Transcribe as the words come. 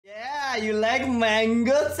You like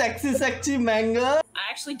mango? Sexy mango? I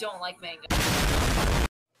actually don't like mango.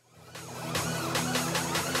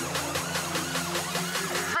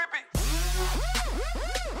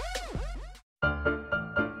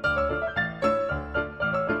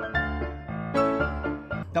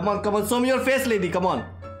 Come on, show me your face, lady, come on.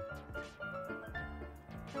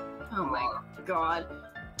 Oh my god.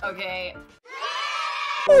 Okay.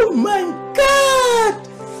 Oh my god!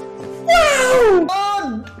 Wow!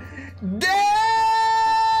 Oh, damn!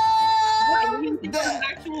 What, you an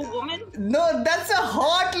actual woman? No, that's a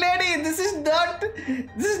hot lady. This is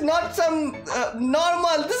not some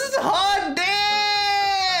normal. This is hot,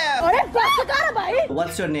 damn!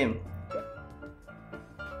 What's your name?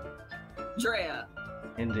 Drea.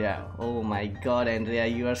 Andrea. Oh my god, Andrea,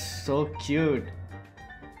 you are so cute.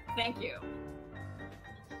 Thank you.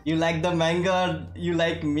 You like the mango, you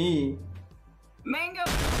like me. Mango.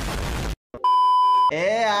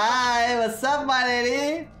 Hey, hi, what's up, my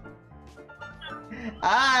lady?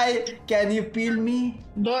 Hi, can you peel me?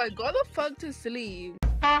 Boy, go the fuck to sleep.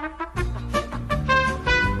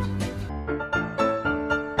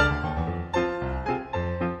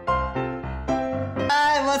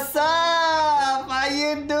 Hi, what's up? How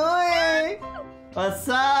you doing? What's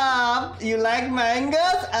up? You like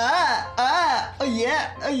mangoes? Oh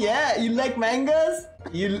yeah. You like mangoes?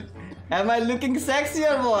 Am I looking sexy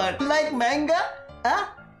or what? You like mango?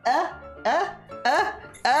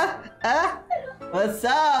 What's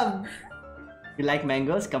up? You like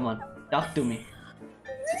mangoes? Come on, talk to me.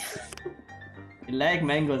 You like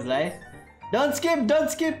mangoes, right? Don't skip.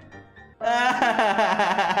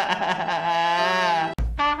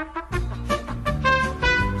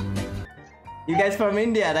 You guys from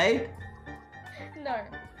India, right? No.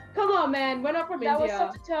 Come on, man. We're not from India. That was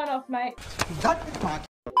such a turn off, mate.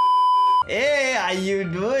 Hey, how you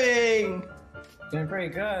doing? Doing pretty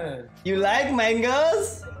good. You like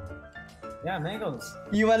mangoes? Yeah, mangoes.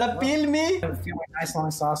 You wanna peel me? Feel like nice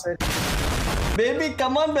long sausage. Baby,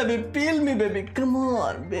 come on, baby. Peel me, baby. Come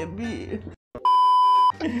on, baby.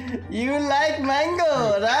 You like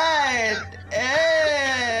mango, right?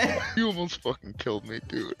 Hey. You almost fucking killed me,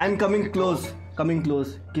 dude. I'm coming close.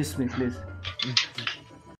 Kiss me, please.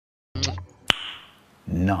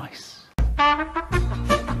 Nice.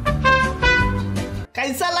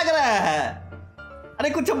 कैसा लग रहा है? अरे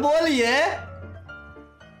कुछ बोलिए।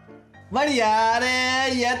 बढ़िया,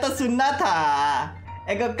 अरे ये तो सुनना था।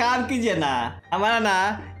 एक काम कीजिए ना, हमारा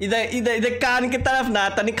ना इधर कान की तरफ ना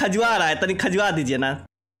तनी खजवा रहा है, तनी खजवा दीजिए ना।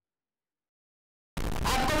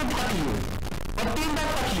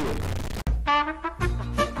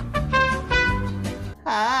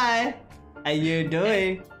 Hi, how you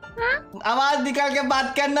doing? आवाज निकाल के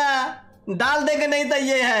बात करना, डाल देंगे नहीं तो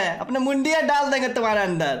ये है, अपने मुंडिया डाल देंगे तुम्हारे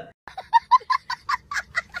अंदर।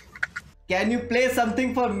 Can you play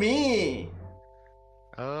something for me?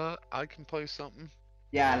 I can play something.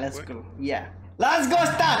 Yeah, let's go. Yeah, let's go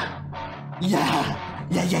start. Yeah.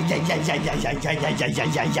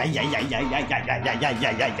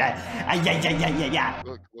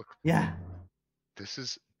 Look. Yeah. This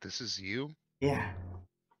is you. Yeah.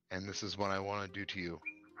 And this is what I want to do to you.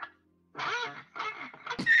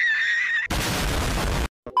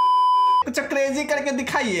 कुछ crazy करके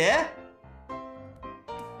दिखाइए।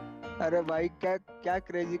 अरे भाई क्या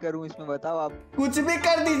crazy करूं इसमें, बताओ आप। कुछ भी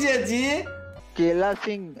कर दीजिए जी। केला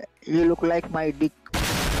Singh, you look like my dick.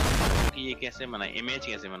 ये कैसे बनाई, इमेज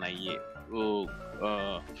कैसे बनाई ये, वो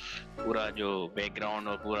पूरा जो बैकग्राउंड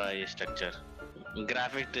और पूरा ये स्ट्रक्चर,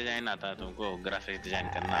 ग्राफिक डिजाइन आता है तुमको, ग्राफिक डिजाइन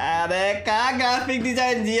करना? अरे क्या ग्राफिक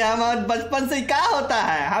डिजाइन जी, हम बचपन से क्या होता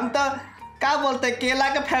है, हम तो क्या बोलते हैं, केला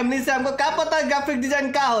के फैमिली से, हमको क्या पता है ग्राफिक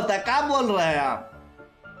डिजाइन क्या होता है, क्या बोल रहे हैं आप?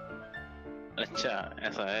 अच्छा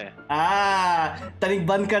ऐसा है। तनिक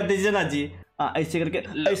बंद कर दीजिए ना जी। ऐसे करके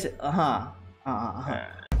ऐसे। हाँ।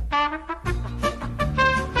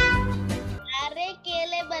 अरे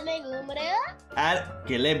केले बने घूम रहे हो? अरे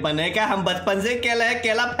केले बने क्या, हम बचपन से केले है,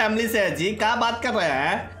 केला फैमिली से है जी, क्या बात कर रहे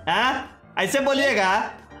हैं? ऐसे बोलिएगा,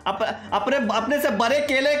 अपने से बड़े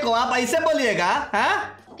केले को आप ऐसे बोलिएगा?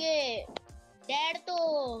 डैड तो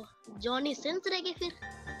जॉनी सिंस रहेगी फिर?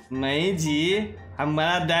 नहीं जी,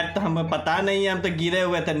 हमारा डैड तो हमें पता नहीं है, हम तो गिरे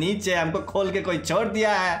हुए थे नीचे, हमको खोल के कोई छोड़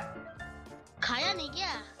दिया है। खाया नहीं क्या?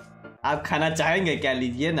 आप खाना चाहेंगे क्या?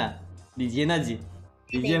 लीजिए ना जी,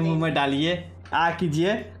 लीजिए मुंह में डालिए,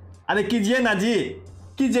 कीजिए, अरे कीजिए ना जी,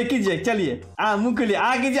 कीजिए, चलिए मुंह के लिए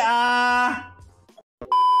कीजिए।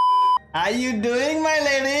 Are you doing, my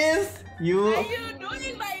ladies? How you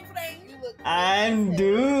doing, my friend? I'm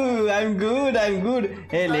good.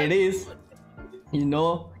 Hey ladies, you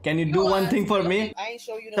know, can you do one thing for me? I ain't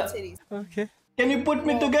show you no titties. Okay. Can you put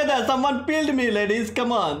me together? Someone peeled me, ladies.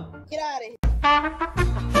 Come on. Get out of here.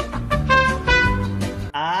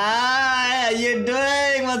 Hi, how you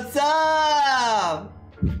doing? What's up?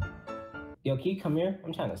 Yo, can you come here?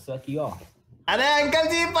 I'm trying to suck you off. अरे uncle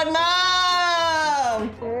जी प्रणाम।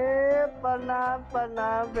 प्रणाम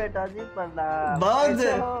प्रणाम बेटा जी प्रणाम। बहुत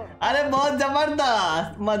अरे बहुत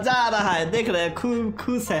जबरदस्त मजा आ रहा है, देख रहे हैं खूब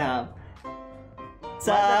खुश है हम।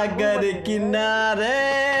 सागर किनारे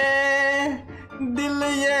दिल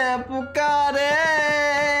ये पुकारे,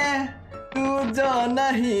 तू जो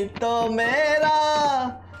नहीं तो मेरा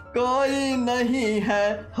कोई नहीं है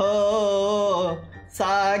हो।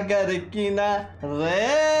 सागर किनारे।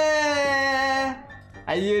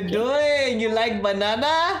 How you doing? You like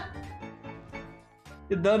banana?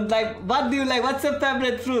 You don't like? What do you like? What's your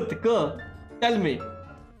favorite fruit? Go, tell me.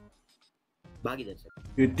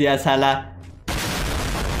 Yutya sala.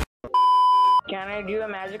 Can I do a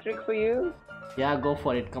magic trick for you? Yeah, go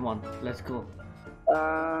for it. Come on, let's go.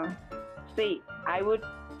 See, I would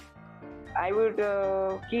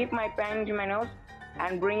keep my pen to my nose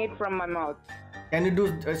and bring it from my mouth. Can you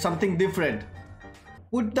do something different?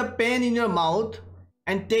 Put the pen in your mouth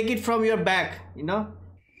and take it from your back. You know.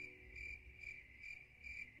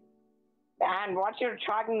 And what you're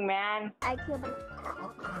talking, man? No,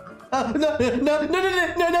 no, no, no, no,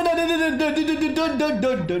 no, no, no, no,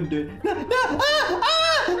 don't do it.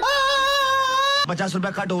 50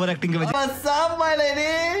 रुपया cut over acting की वजह। What's up, my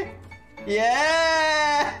lady?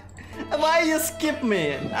 Yeah. Why you skip me?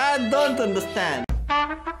 I don't understand.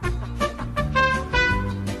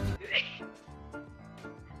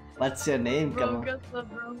 What's your name? Come on. Guess what,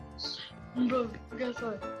 bro? Bro, guess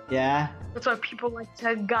what? Yeah. That's why people like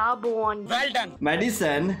to gobble on. Well done.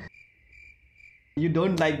 Madison, you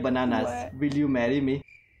don't like bananas. What? Will you marry me?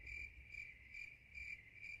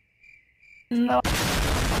 No.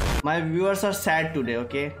 My viewers are sad today,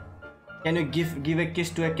 okay? Can you give a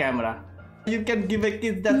kiss to a camera? You can give a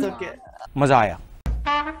kiss, that's okay. मजा आया।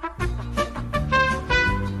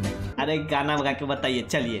 अरे गाना गा के बताइए,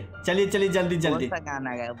 चलिए चलिए चलिए जल्दी जल्दी। कौन सा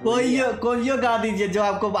गाना गा? कोई गा दीजिए जो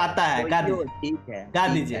आपको आता है, गा दीजिए। ठीक है, गा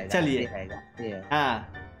दीजिए, चलिए। हाँ।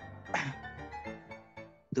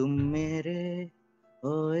 तुम मेरे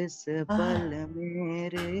हो इस पल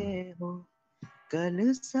मेरे हो, कल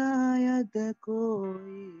शायद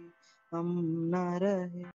कोई हम न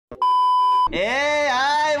रहे। Hey,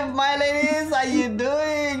 hi, my ladies, how you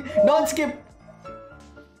doing? Don't skip.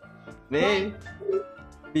 Wait,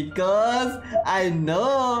 because I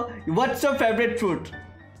know. What's your favorite fruit?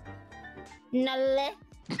 Nalle.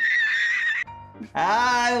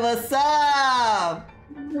 Hi, what's up?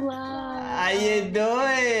 Wow. How you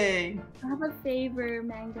doing? I have a favorite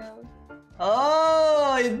mango.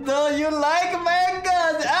 Oh, so you like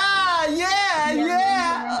mangoes? Ah, yeah.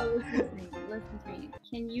 Listen to me.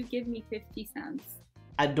 Can you give me 50 cents?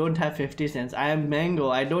 I don't have 50 cents. I am mango.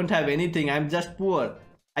 I don't have anything. I'm just poor.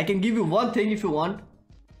 I can give you one thing if you want.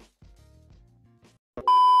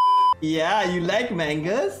 Yeah, you like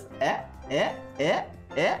mangoes? Tell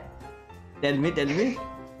me.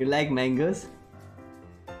 You like mangoes?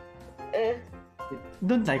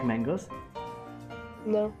 Don't like mangoes?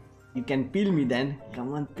 No. You can peel me then.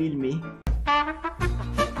 Come on, peel me.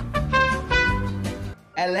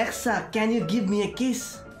 Alexa, can you give me a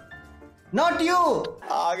kiss? Not you!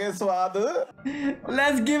 आगे स्वाद।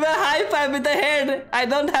 Let's give a high five with the head. I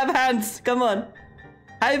don't have hands. Come on.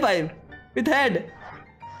 High five with head.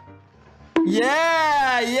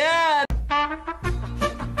 Yeah.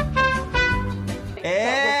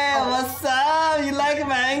 Hey, what's up? You like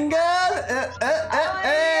mangoes?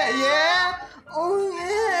 Yeah. Oh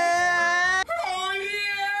yeah.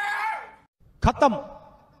 खत्म।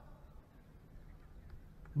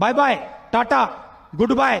 Bye bye, Tata,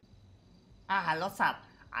 good bye. Hello sir,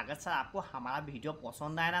 अगर sir आपको हमारा video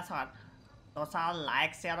पसंद आए ना sir, तो sir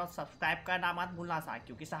like share और subscribe करना मत भूलना सर,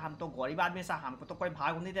 क्योंकि सर हम तो गरीब आदमी सर, हमको तो कोई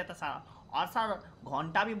भाग नहीं देता सर। और सर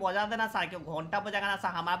घंटा भी बजा देना सर, क्योंकि घंटा बजाएगा ना सर,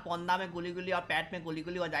 हमारा पंदा में गुली गुली और पेट में गुली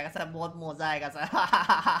गुली हो जाएगा सर, बहुत मजा आएगा सर।